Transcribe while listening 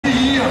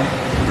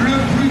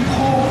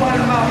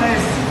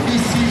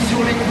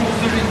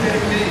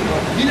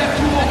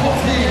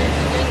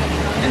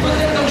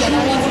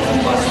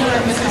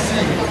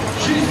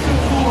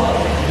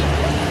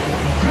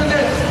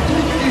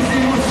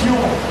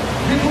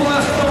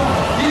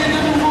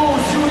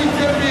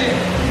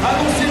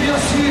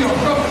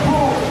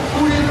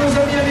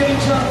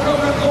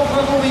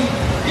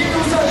Il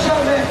nous a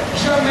jamais,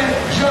 jamais,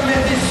 jamais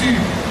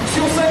déçus.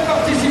 Sur 5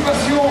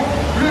 participations,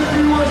 le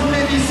plus loin, je vous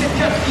l'ai dit, c'est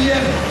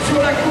 4e sur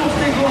la course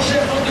des grands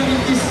chefs en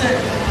 2017.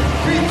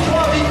 Puis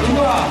 3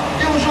 victoires.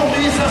 Et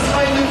aujourd'hui, ça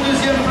sera une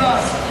 2e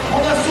place.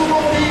 On a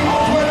souvent dit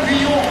Antoine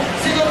Guillon,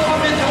 c'est notre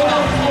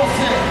métronome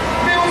français.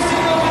 Mais aussi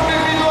notre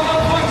Pépino,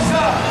 notre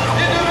Xa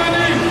est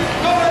devenu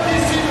dans la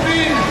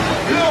discipline.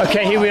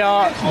 Okay, here we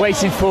are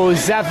waiting for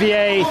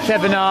Xavier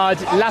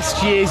Thevenard,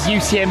 last year's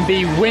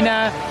UTMB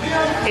winner,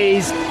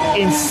 is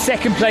in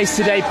 2nd place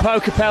today. Pau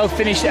Capel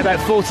finished about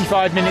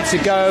 45 minutes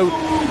ago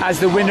as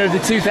the winner of the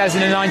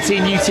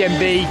 2019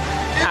 UTMB,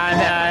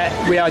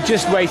 and we are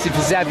just waiting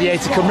for Xavier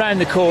to come round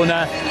the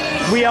corner.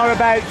 We are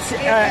about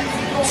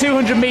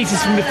 200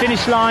 metres from the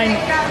finish line.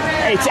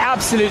 It's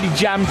absolutely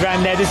jammed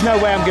round there. There's no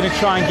way I'm going to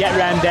try and get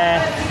round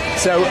there.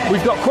 So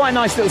we've got quite a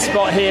nice little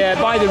spot here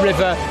by the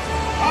river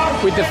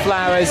with the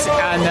flowers,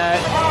 and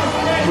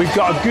we've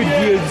got a good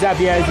view of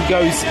Xavier as he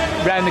goes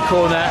round the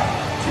corner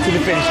to the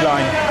finish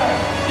line.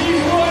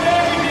 He's won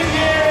everything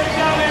here in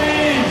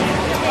Chamonix.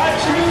 A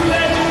true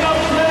legend of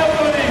trail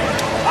running.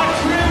 A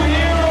true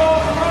hero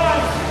of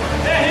France.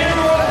 The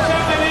hero of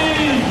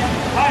Chamonix.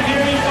 And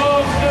here he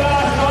goes to the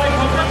last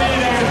 500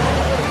 metres.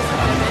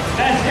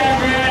 Let's get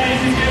ready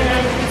to give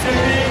him the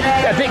big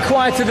round. A bit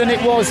quieter than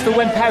it was for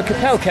when Pau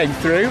Capel came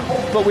through,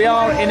 but we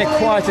are in a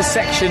quieter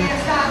section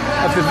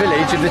of the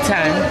village, of the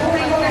town.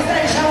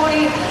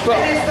 But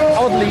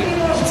oddly,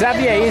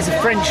 Xavier is a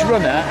French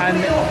runner, and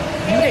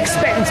you would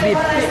expect him to be a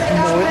bit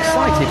more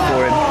excited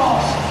for him,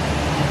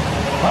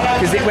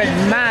 because it went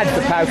mad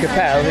for Pau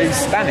Capel, who's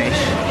Spanish.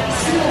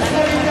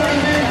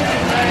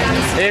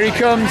 Here he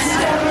comes.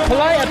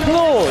 Polite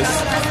applause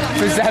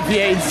for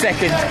Xavier in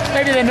 2nd.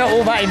 Maybe they're not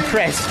all that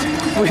impressed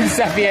with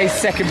Xavier's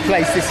 2nd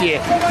place this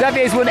year.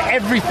 Xavier's won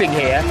everything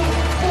here.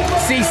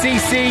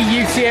 CCC,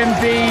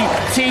 UTMB,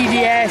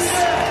 TDS,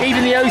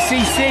 even the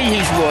OCC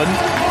he's won.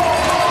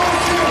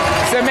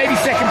 So maybe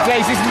 2nd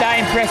place isn't that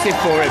impressive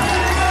for him.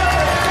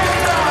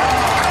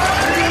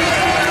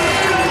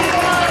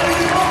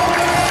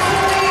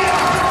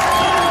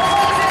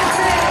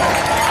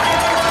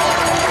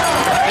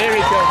 Here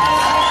he comes.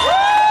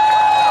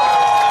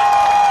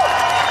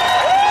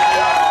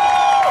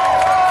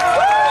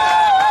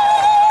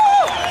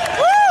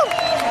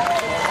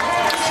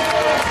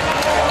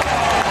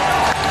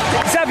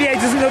 Xavier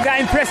doesn't look that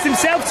impressed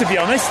himself, to be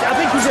honest. I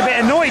think he's a bit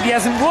annoyed he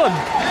hasn't won.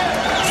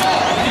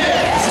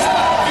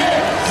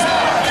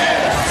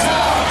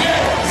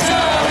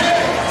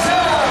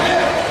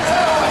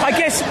 I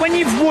guess when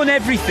you've won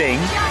everything,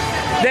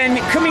 then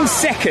coming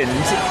 2nd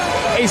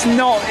is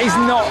not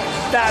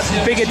that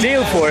big a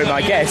deal for him,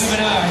 I guess.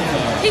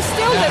 He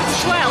still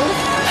looks 12.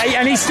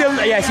 And he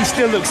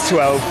still looks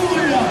 12.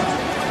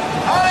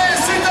 Allez,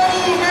 c'est à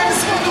vous, même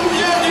si on nous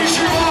vient du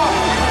Jura,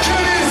 que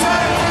les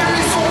Alpes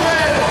lui sont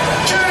belles,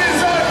 que les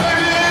Alpes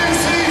lui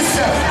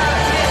réussissent.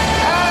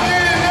 Un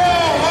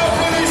énorme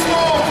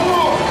applaudissement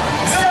pour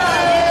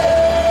Xavier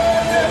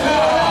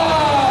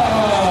Thevenard.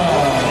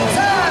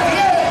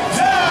 Xavier,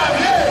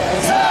 Xavier,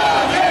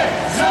 Xavier,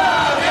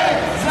 Xavier,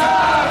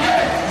 Xavier,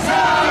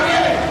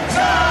 Xavier,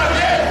 Xavier,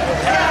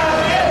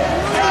 Xavier,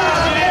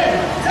 Xavier,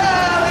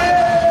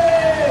 Xavier.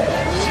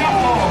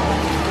 Chapeau.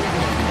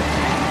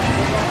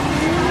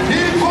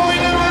 Il prend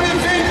une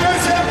magnifique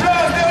 2e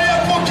place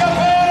derrière Pau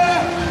Capel,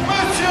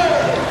 Monsieur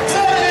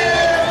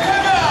Xavier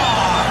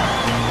Thevenard.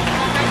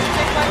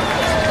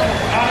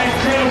 An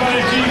incredible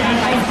achievement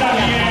from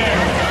Xavier.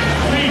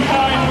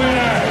 3-time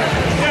winner.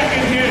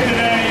 2nd here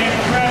today.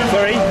 Incredible.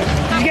 Sorry,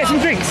 did you get some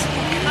drinks?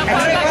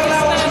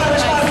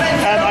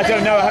 I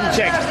don't know, I haven't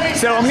checked.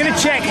 So I'm going to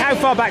check how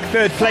far back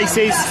 3rd place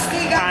is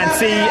and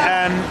see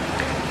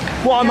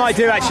what I might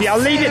do actually. I'll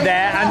leave it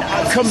there and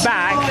come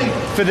back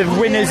for the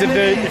winners of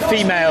the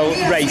female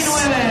race.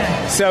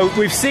 So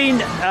we've seen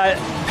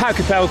Pau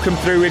Capel come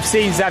through, we've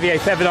seen Xavier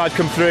Thevenard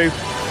come through.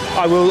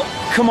 I will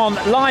come on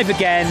live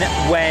again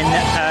when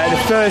the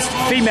first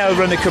female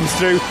runner comes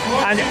through.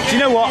 And do you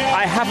know what?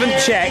 I haven't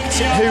checked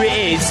who it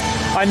is.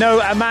 I know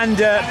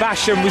Amanda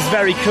Basham was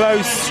very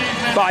close,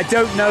 but I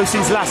don't know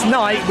since last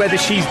night whether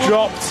she's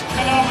dropped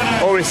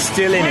or is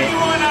still in it.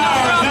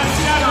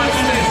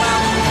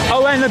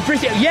 Oh,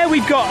 and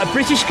we've got a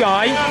British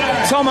guy.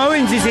 Tom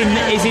Owens is in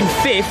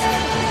 5th.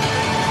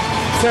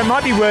 So it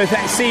might be worth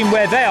seeing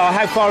where they are,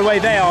 how far away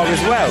they are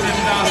as well.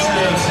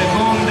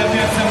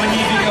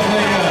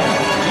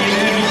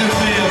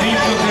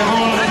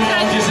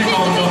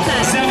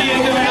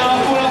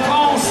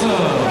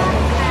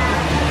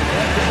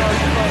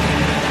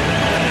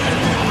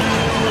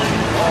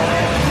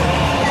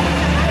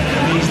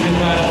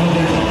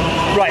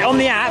 Right, on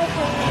the app,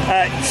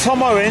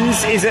 Tom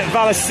Owens is at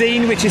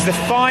Valacine, which is the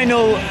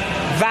final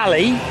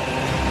valley.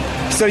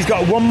 So he's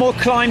got one more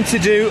climb to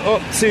do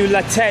up to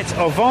La Tête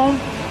au Vent,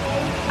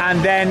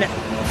 and then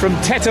from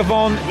Tête au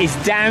Vent is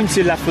down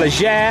to La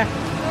Flagère,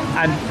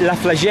 and La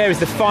Flagère is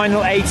the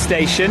final aid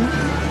station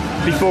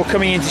before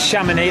coming into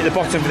Chamonix at the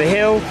bottom of the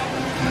hill.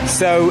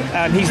 So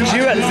he's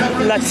due at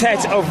La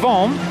Tête au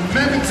Vent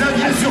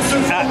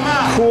at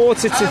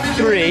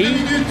 2:45.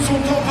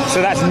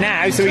 So that's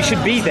now. So he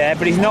should be there,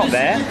 but he's not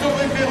there.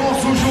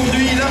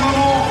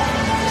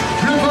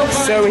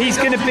 So he's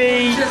going to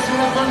be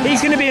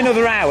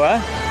another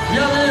hour.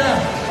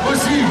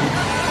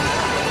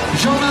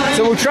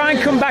 So we'll try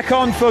and come back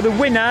on for the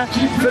winner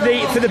for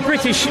the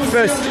British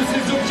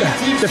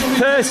the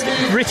first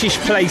British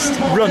placed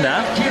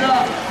runner,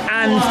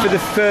 and for the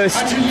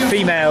first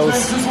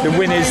females, the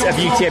winners of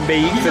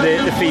UTMB for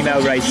the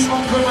female race.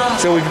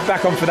 So we'll be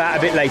back on for that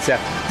a bit later.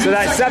 So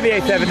that's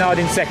Xavier Thevenard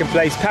in second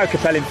place, Pau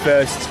Capel in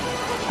first,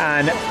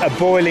 and a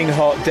boiling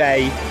hot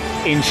day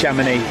in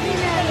Chamonix.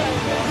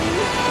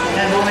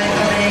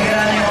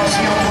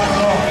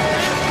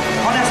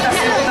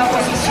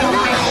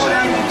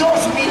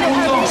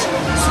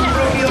 Su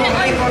propio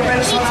récord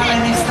personal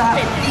en esta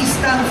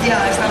distancia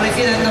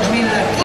establecida en 2000.